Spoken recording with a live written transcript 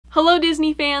Hello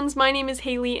Disney fans, my name is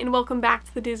Hailey and welcome back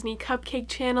to the Disney Cupcake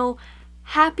channel.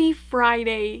 Happy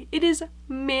Friday. It is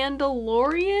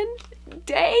Mandalorian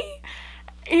Day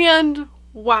and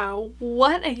wow,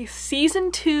 what a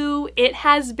season 2 it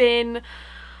has been.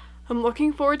 I'm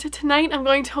looking forward to tonight. I'm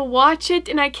going to watch it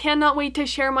and I cannot wait to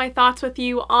share my thoughts with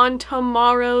you on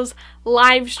tomorrow's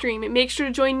live stream. Make sure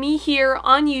to join me here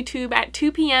on YouTube at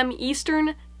 2 p.m.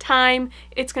 Eastern time.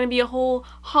 It's going to be a whole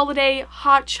holiday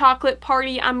hot chocolate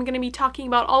party. I'm going to be talking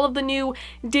about all of the new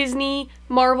Disney,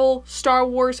 Marvel, Star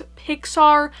Wars,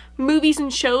 Pixar movies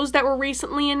and shows that were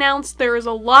recently announced. There is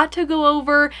a lot to go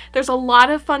over. There's a lot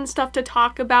of fun stuff to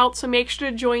talk about, so make sure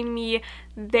to join me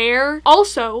there.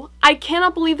 Also, I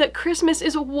cannot believe that Christmas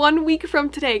is 1 week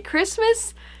from today.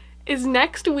 Christmas is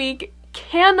next week.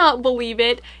 Cannot believe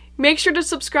it. Make sure to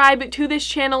subscribe to this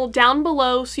channel down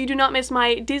below so you do not miss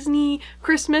my Disney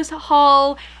Christmas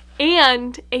haul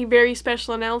and a very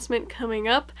special announcement coming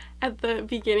up at the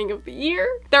beginning of the year.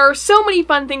 There are so many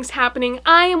fun things happening.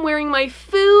 I am wearing my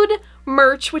food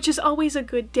merch, which is always a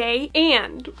good day,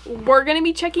 and we're going to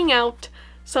be checking out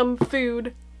some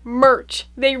food merch.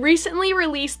 They recently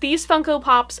released these Funko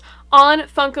Pops on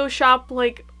Funko Shop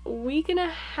like a week and a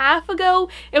half ago.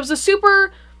 It was a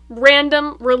super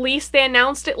random release. They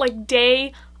announced it like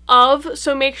day of,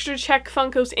 so make sure to check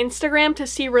Funko's Instagram to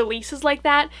see releases like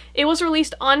that. It was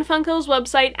released on Funko's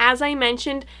website, as I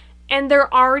mentioned, and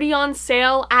they're already on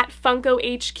sale at Funko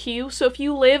HQ. So if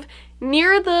you live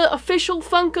near the official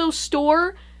Funko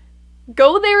store,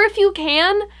 go there if you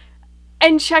can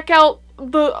and check out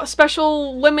the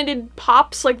special limited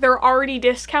pops. Like, they're already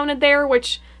discounted there,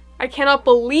 which I cannot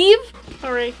believe.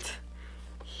 All right,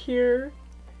 here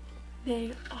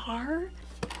they are.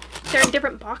 They're in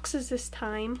different boxes this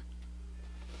time.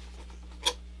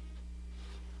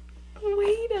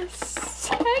 Wait a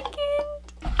second.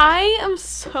 I am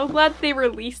so glad they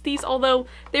released these, although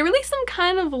they released them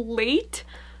kind of late,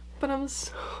 but I'm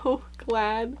so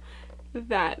glad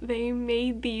that they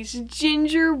made these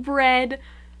gingerbread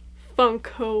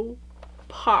Funko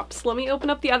Pops. Let me open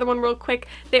up the other one real quick.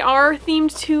 They are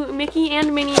themed to Mickey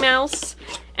and Minnie Mouse.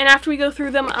 And after we go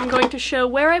through them, I'm going to show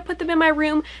where I put them in my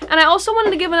room. And I also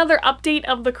wanted to give another update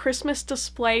of the Christmas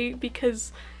display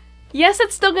because, yes,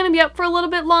 it's still going to be up for a little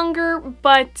bit longer,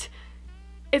 but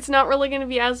it's not really going to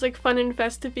be as like fun and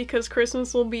festive because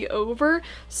Christmas will be over.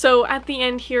 So at the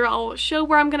end here, I'll show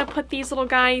where I'm going to put these little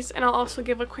guys, and I'll also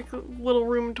give a quick little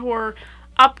room tour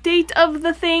update of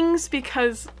the things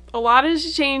because a lot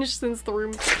has changed since the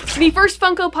room. The first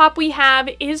Funko Pop we have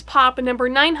is Pop number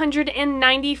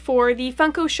 994, the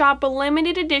Funko Shop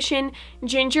limited edition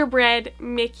gingerbread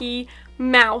Mickey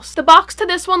Mouse. The box to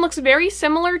this one looks very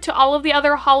similar to all of the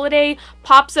other holiday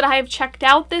pops that I have checked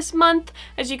out this month.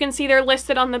 As you can see, they're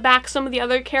listed on the back. Some of the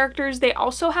other characters they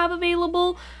also have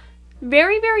available.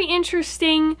 Very, very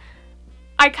interesting.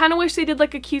 I kind of wish they did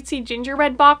like a cutesy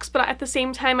gingerbread box, but at the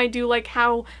same time I do like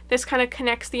how this kind of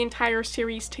connects the entire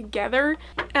series together.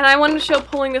 And I wanted to show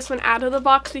pulling this one out of the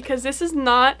box because this is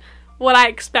not what I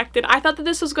expected. I thought that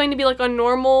this was going to be like a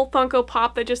normal Funko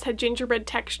Pop that just had gingerbread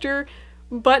texture,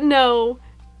 but no,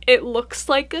 it looks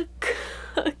like a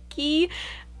cookie.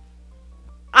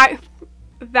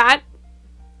 That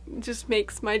just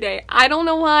makes my day. I don't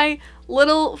know why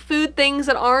little food things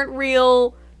that aren't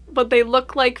real but they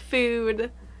look like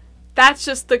food. That's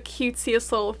just the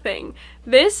cutesiest little thing.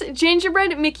 This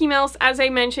gingerbread Mickey Mouse, as I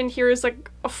mentioned here, is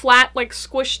like a flat, like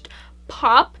squished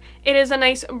pop. It is a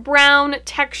nice brown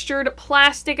textured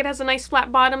plastic. It has a nice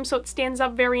flat bottom so it stands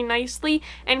up very nicely,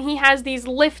 and he has these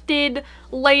lifted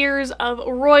layers of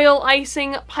royal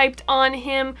icing piped on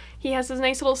him. He has his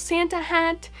nice little Santa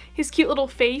hat, his cute little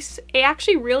face, a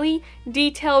actually really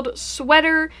detailed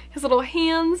sweater, his little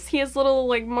hands, he has little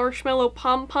like marshmallow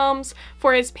pom-poms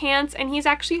for his pants, and he's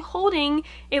actually holding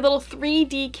a little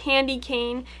 3D candy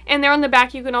cane, and there on the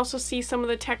back you can also see some of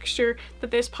the texture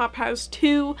that this pop has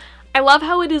too. I love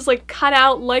how it is like cut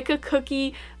out like a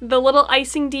cookie. The little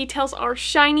icing details are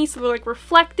shiny, so they're like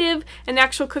reflective, and the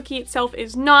actual cookie itself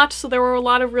is not, so there were a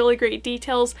lot of really great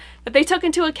details that they took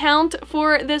into account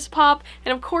for this pop.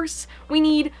 And of course, we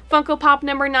need Funko Pop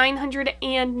number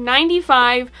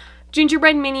 995,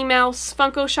 Gingerbread Minnie Mouse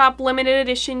Funko Shop limited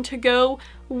edition to go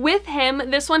with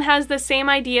him. This one has the same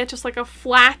idea, just like a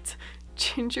flat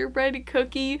gingerbread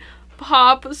cookie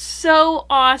pop. So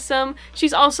awesome.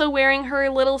 She's also wearing her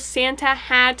little Santa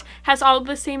hat, has all of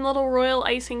the same little royal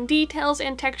icing details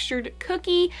and textured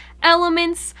cookie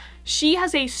elements. She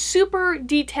has a super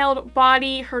detailed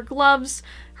body, her gloves,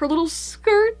 her little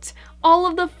skirt, all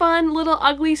of the fun little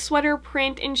ugly sweater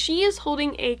print, and she is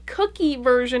holding a cookie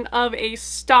version of a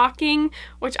stocking,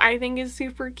 which I think is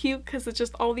super cute because it's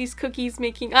just all these cookies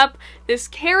making up this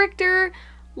character.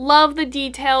 Love the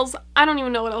details. I don't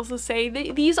even know what else to say.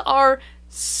 These are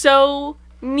so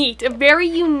neat. A very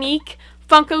unique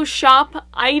Funko Shop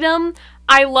item.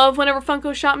 I love whenever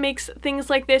Funko Shop makes things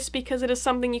like this because it is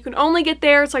something you can only get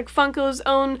there. It's like Funko's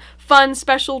own fun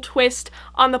special twist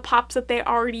on the pops that they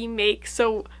already make.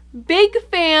 So big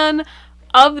fan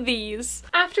of these.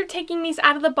 After taking these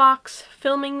out of the box,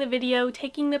 filming the video,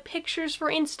 taking the pictures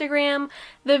for Instagram,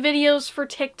 the videos for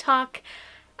TikTok,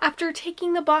 after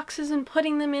taking the boxes and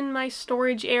putting them in my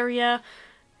storage area,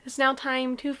 it's now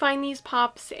time to find these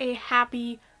pops a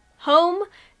happy home.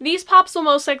 These pops will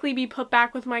most likely be put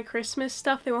back with my Christmas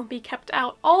stuff. They won't be kept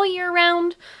out all year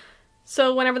round.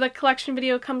 So whenever the collection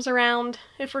video comes around,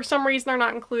 if for some reason they're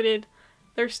not included,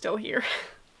 they're still here.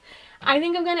 I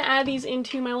think I'm going to add these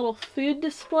into my little food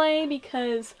display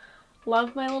because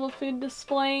love my little food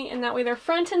display, and that way they're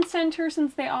front and center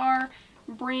since they are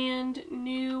brand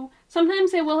new.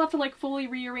 Sometimes they will have to like fully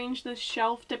rearrange the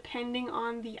shelf depending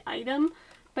on the item,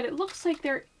 but it looks like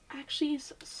there actually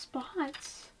is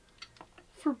spots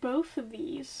for both of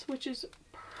these, which is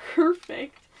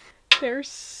perfect. They're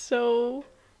so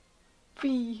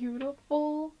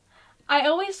beautiful. I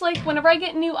always like, whenever I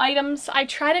get new items, I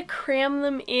try to cram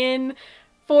them in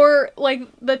for like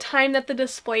the time that the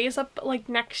display is up, like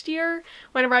next year.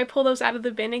 Whenever I pull those out of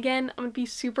the bin again, I'm gonna be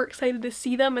super excited to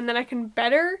see them, and then I can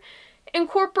better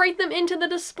incorporate them into the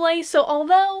display. So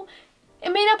although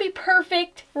it may not be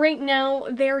perfect right now,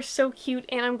 they're so cute,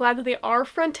 and I'm glad that they are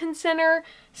front and center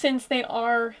since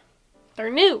they're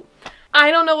new. I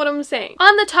don't know what I'm saying.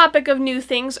 On the topic of new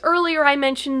things, earlier I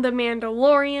mentioned The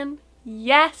Mandalorian.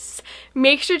 Yes,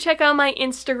 make sure to check out my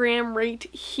Instagram right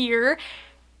here.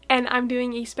 And I'm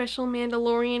doing a special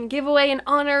Mandalorian giveaway in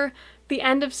honor the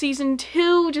end of season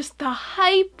 2, just the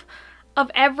hype of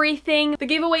everything. The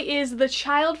giveaway is the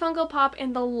child Funko Pop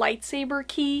and the lightsaber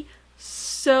key.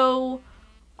 So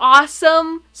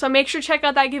awesome. So make sure to check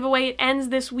out that giveaway. It ends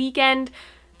this weekend.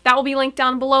 That will be linked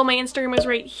down below. My Instagram is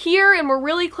right here, and we're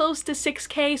really close to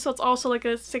 6K, so it's also like a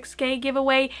 6K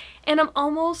giveaway. And I'm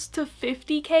almost to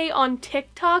 50K on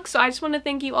TikTok, so I just want to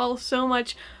thank you all so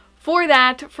much for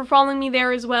that, for following me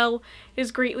there as well. It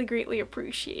is greatly, greatly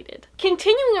appreciated.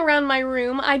 Continuing around my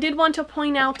room, I did want to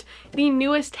point out the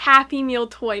newest Happy Meal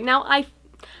toy. Now,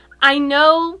 I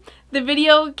know the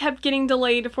video kept getting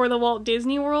delayed for the Walt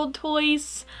Disney World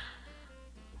toys.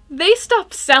 They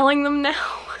stopped selling them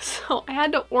now, so I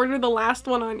had to order the last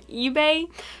one on eBay.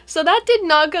 So that did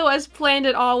not go as planned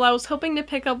at all. I was hoping to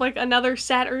pick up like another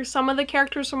set or some of the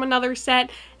characters from another set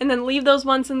and then leave those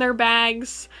ones in their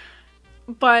bags.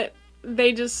 But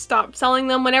they just stopped selling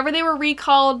them. Whenever they were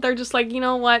recalled, they're just like, you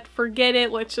know what, forget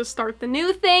it, let's just start the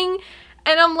new thing.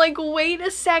 And I'm like, wait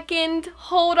a second,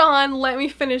 hold on, let me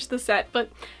finish the set. But,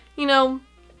 you know,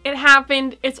 it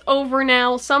happened, it's over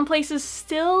now. Some places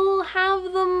still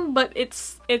have them, but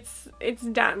it's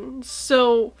done.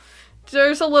 So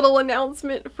there's a little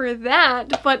announcement for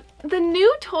that. But the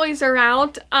new toys are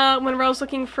out. Whenever I was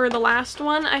looking for the last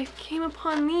one, I came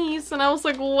upon these and I was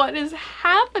like, what is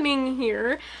happening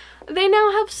here? They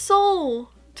now have Soul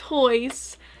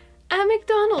toys at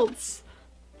McDonald's.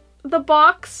 The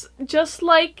box, just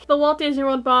like the Walt Disney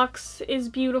World box, is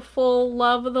beautiful.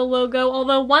 Love the logo.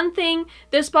 Although one thing,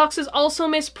 this box is also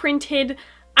misprinted.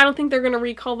 I don't think they're going to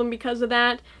recall them because of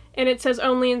that. And it says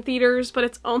only in theaters, but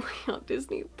it's only on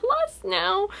Disney Plus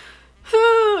now.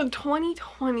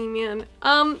 2020, man.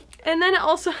 And then it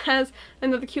also has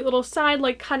another cute little side,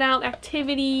 like cutout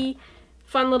activity,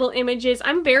 fun little images.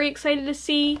 I'm very excited to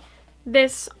see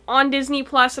this on Disney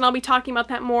Plus, and I'll be talking about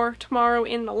that more tomorrow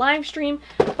in the live stream.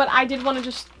 But I did want to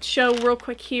just show real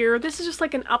quick here. This is just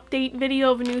like an update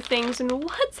video of new things and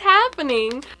what's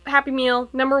happening. Happy Meal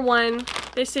number 1.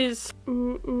 This is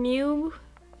Noob.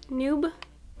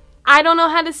 I don't know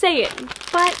how to say it,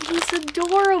 but he's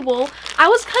adorable. I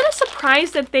was kind of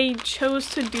surprised that they chose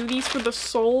to do these for the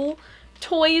Soul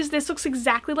toys. This looks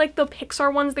exactly like the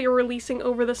Pixar ones they were releasing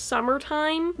over the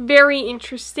summertime. Very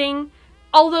interesting.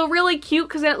 Although really cute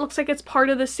because then it looks like it's part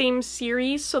of the same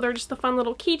series, so they're just a fun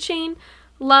little keychain.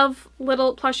 Love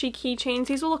little plushy keychains.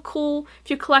 These will look cool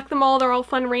if you collect them all. They're all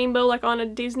fun rainbow, like on a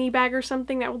Disney bag or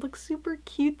something. That would look super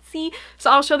cutesy. So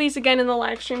I'll show these again in the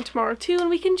live stream tomorrow too, and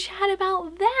we can chat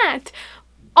about that.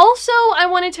 Also, I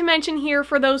wanted to mention here,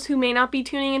 for those who may not be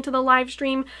tuning into the live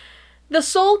stream, the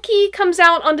Soul Key comes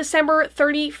out on December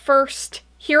 31st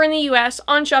here in the US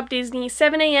on Shop Disney,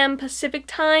 7 a.m. Pacific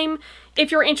time.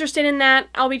 If you're interested in that,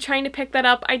 I'll be trying to pick that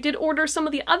up. I did order some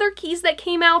of the other keys that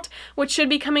came out, which should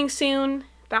be coming soon.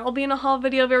 That will be in a haul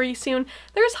video very soon.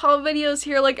 There's haul videos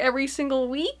here like every single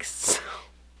week, so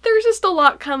there's just a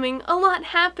lot coming, a lot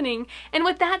happening. And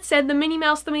with that said, the Minnie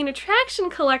Mouse The Main Attraction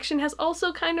collection has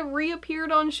also kind of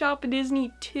reappeared on Shop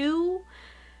Disney too.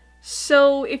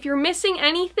 So if you're missing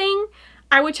anything,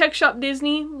 I would check Shop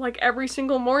Disney like every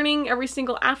single morning, every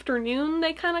single afternoon.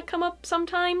 They kind of come up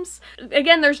sometimes.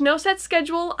 Again, there's no set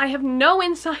schedule. I have no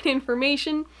inside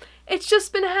information. It's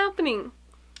just been happening.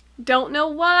 Don't know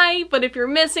why, but if you're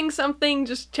missing something,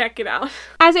 just check it out.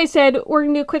 As I said, we're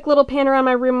going to do a quick little pan around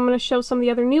my room. I'm going to show some of the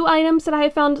other new items that I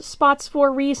have found spots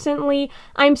for recently.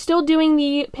 I'm still doing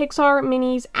the Pixar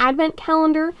Minnie's Advent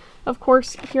Calendar. Of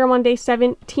course, here I'm on day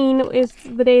 17 is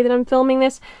the day that I'm filming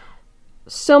this.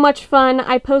 So much fun.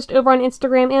 I post over on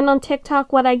Instagram and on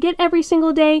TikTok what I get every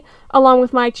single day, along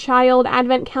with my child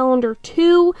advent calendar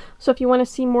too. So if you want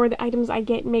to see more of the items I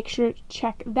get, make sure to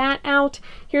check that out.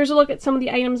 Here's a look at some of the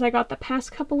items I got the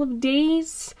past couple of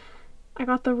days. I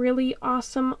got the really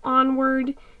awesome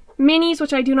Onward minis,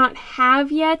 which I do not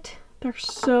have yet. They're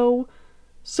so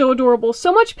adorable.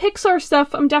 So much Pixar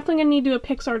stuff. I'm definitely going to need to do a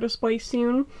Pixar display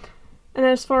soon. And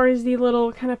as far as the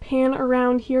little kind of pan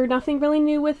around here, nothing really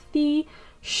new with the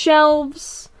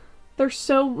shelves. They're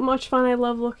so much fun. I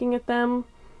love looking at them.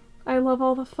 I love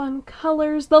all the fun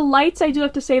colors. The lights, I do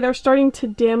have to say, they're starting to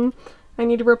dim. I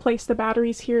need to replace the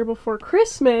batteries here before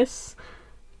Christmas.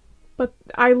 But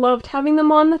I loved having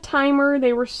them on the timer.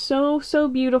 They were so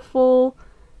beautiful.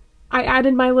 I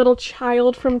added my little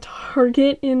child from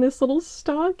Target in this little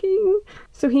stocking.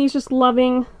 So he's just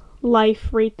loving life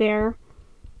right there.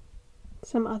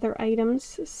 Some other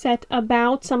items set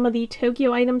about, some of the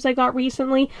Tokyo items I got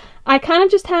recently. I kind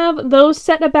of just have those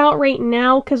set about right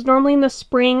now because normally in the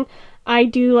spring I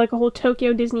do like a whole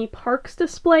Tokyo Disney Parks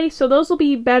display, so those will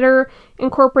be better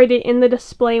incorporated in the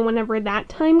display whenever that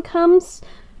time comes.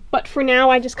 But for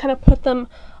now I just kind of put them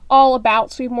all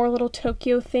about, so we have more little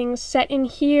Tokyo things set in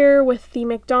here with the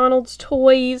McDonald's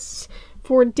toys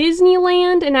for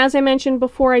Disneyland. And as I mentioned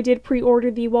before, I did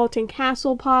pre-order the Walton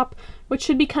Castle Pop, which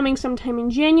should be coming sometime in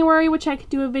January, which I could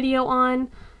do a video on.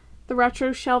 The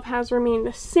retro shelf has remained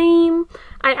the same.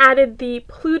 I added the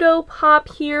Pluto Pop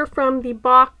here from the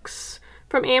box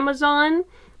from Amazon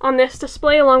on this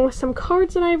display, along with some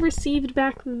cards that I've received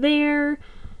back there.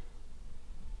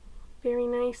 Very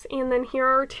nice. And then here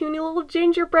are our two new little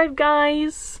gingerbread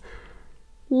guys.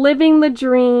 Living the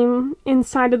dream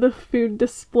inside of the food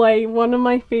display. One of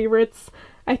my favorites,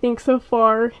 I think, so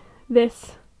far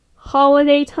this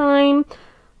holiday time.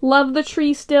 Love the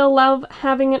tree still, love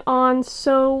having it on,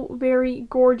 so very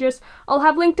gorgeous. I'll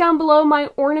have linked down below my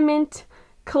ornament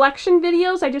collection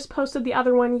videos. I just posted the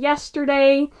other one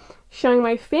yesterday showing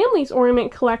my family's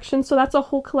ornament collection, so that's a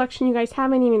whole collection you guys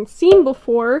haven't even seen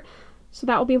before, so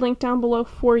that will be linked down below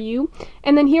for you.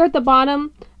 And then here at the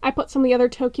bottom I put some of the other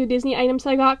Tokyo Disney items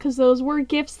I got because those were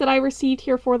gifts that I received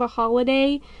here for the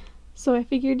holiday, so I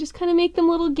figured just kind of make them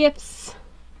little gifts.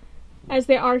 As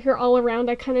they are here all around,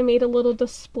 I kind of made a little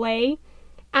display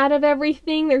out of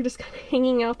everything. They're just kind of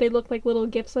hanging out. They look like little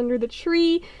gifts under the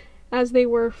tree, as they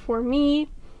were for me.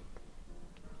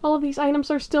 All of these items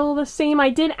are still the same.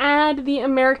 I did add the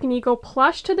American Eagle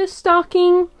plush to this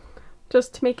stocking,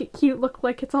 just to make it cute, look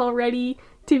like it's all ready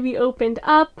to be opened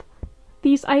up.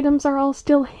 These items are all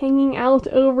still hanging out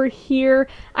over here.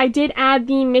 I did add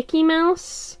the Mickey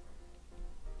Mouse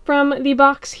from the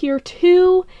box here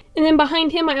too. And then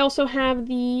behind him I also have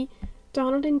the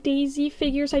Donald and Daisy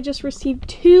figures. I just received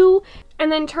 2.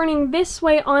 And then turning this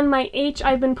way on my H,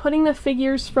 I've been putting the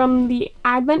figures from the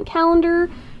advent calendar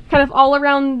kind of all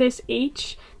around this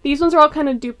H. These ones are all kind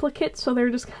of duplicates, so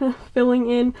they're just kind of filling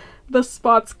in the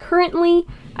spots currently.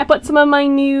 I put some of my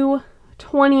new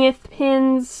 20th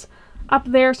pins up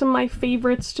there, some of my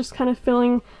favorites, just kind of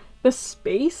filling the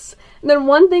space. And then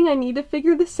one thing, I need to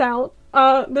figure this out.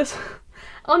 I'll need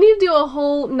to do a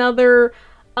whole nother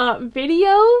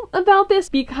video about this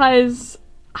because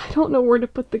I don't know where to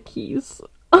put the keys.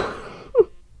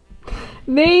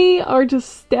 They are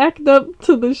just stacked up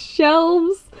to the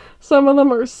shelves. Some of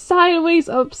them are sideways,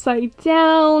 upside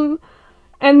down,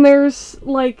 and there's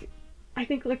like, I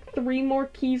think like 3 more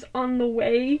keys on the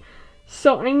way.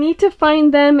 So I need to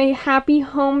find them a happy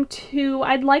home too.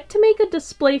 I'd like to make a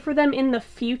display for them in the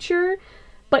future,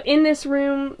 but in this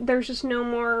room, there's just no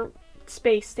more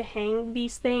space to hang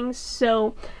these things.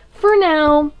 So for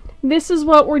now, this is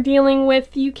what we're dealing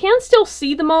with. You can still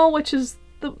see them all, which is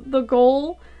the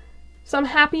goal, so I'm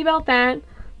happy about that.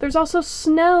 There's also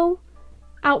snow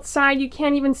outside. You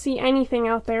can't even see anything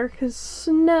out there because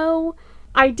snow.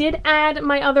 I did add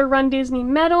my other Run Disney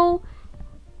medal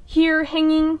here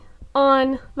hanging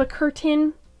on the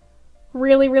curtain.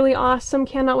 Really, really awesome.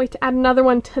 Cannot wait to add another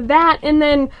one to that. And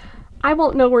then I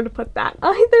won't know where to put that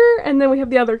either. And then we have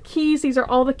the other keys. These are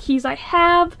all the keys I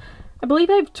have. I believe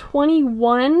I have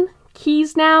 21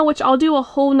 keys now, which I'll do a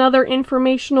whole nother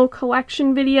informational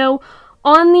collection video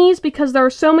on these because there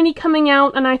are so many coming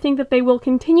out, and I think that they will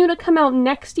continue to come out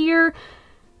next year.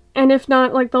 And if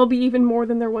not, like, there'll be even more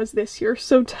than there was this year.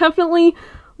 So definitely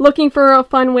looking for a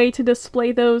fun way to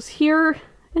display those here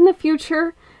in the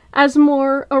future as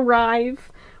more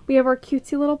arrive. We have our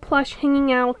cutesy little plush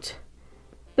hanging out.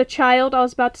 The child, I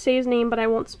was about to say his name, but I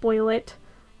won't spoil it.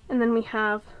 And then we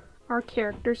have our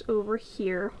characters over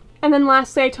here. And then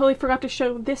lastly, I totally forgot to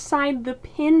show this side, the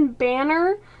pin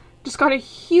banner. Just got a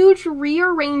huge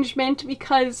rearrangement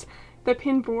because the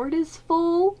pin board is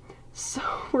full. So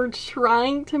we're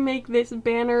trying to make this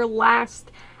banner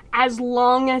last as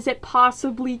long as it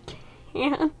possibly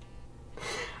can.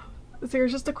 So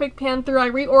here's just a quick pan through. I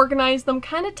reorganized them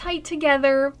kind of tight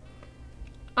together.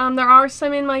 There are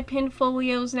some in my pin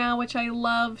folios now, which I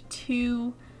love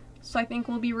too. So I think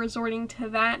we'll be resorting to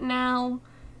that now.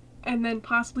 And then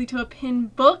possibly to a pin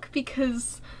book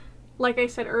because, like I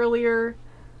said earlier,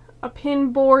 a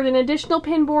pin board, an additional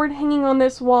pin board hanging on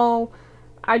this wall,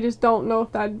 I just don't know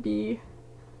if that'd be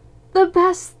the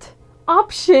best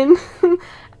option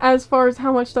as far as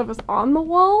how much stuff is on the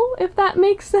wall, if that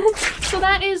makes sense. So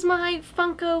that is my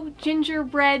Funko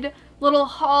Gingerbread little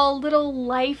haul, little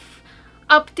life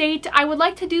update. I would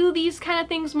like to do these kind of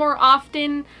things more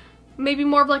often. Maybe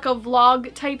more of like a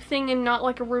vlog type thing and not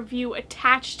like a review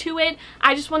attached to it.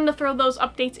 I just wanted to throw those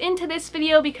updates into this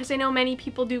video because I know many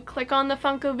people do click on the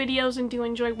Funko videos and do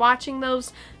enjoy watching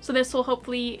those. So this will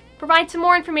hopefully provide some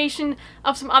more information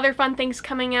of some other fun things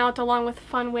coming out, along with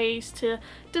fun ways to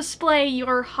display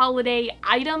your holiday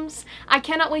items. I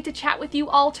cannot wait to chat with you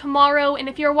all tomorrow, and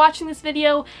if you're watching this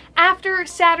video after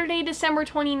Saturday, December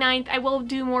 29th, I will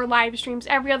do more live streams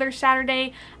every other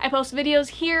Saturday. I post videos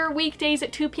here weekdays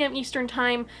at 2 p.m. Eastern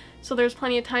Time, so there's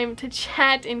plenty of time to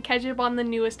chat and catch up on the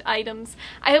newest items.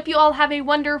 I hope you all have a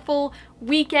wonderful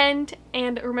weekend,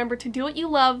 and remember to do what you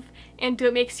love and do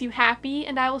what makes you happy,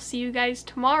 and I will see you guys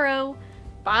tomorrow.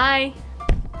 Bye!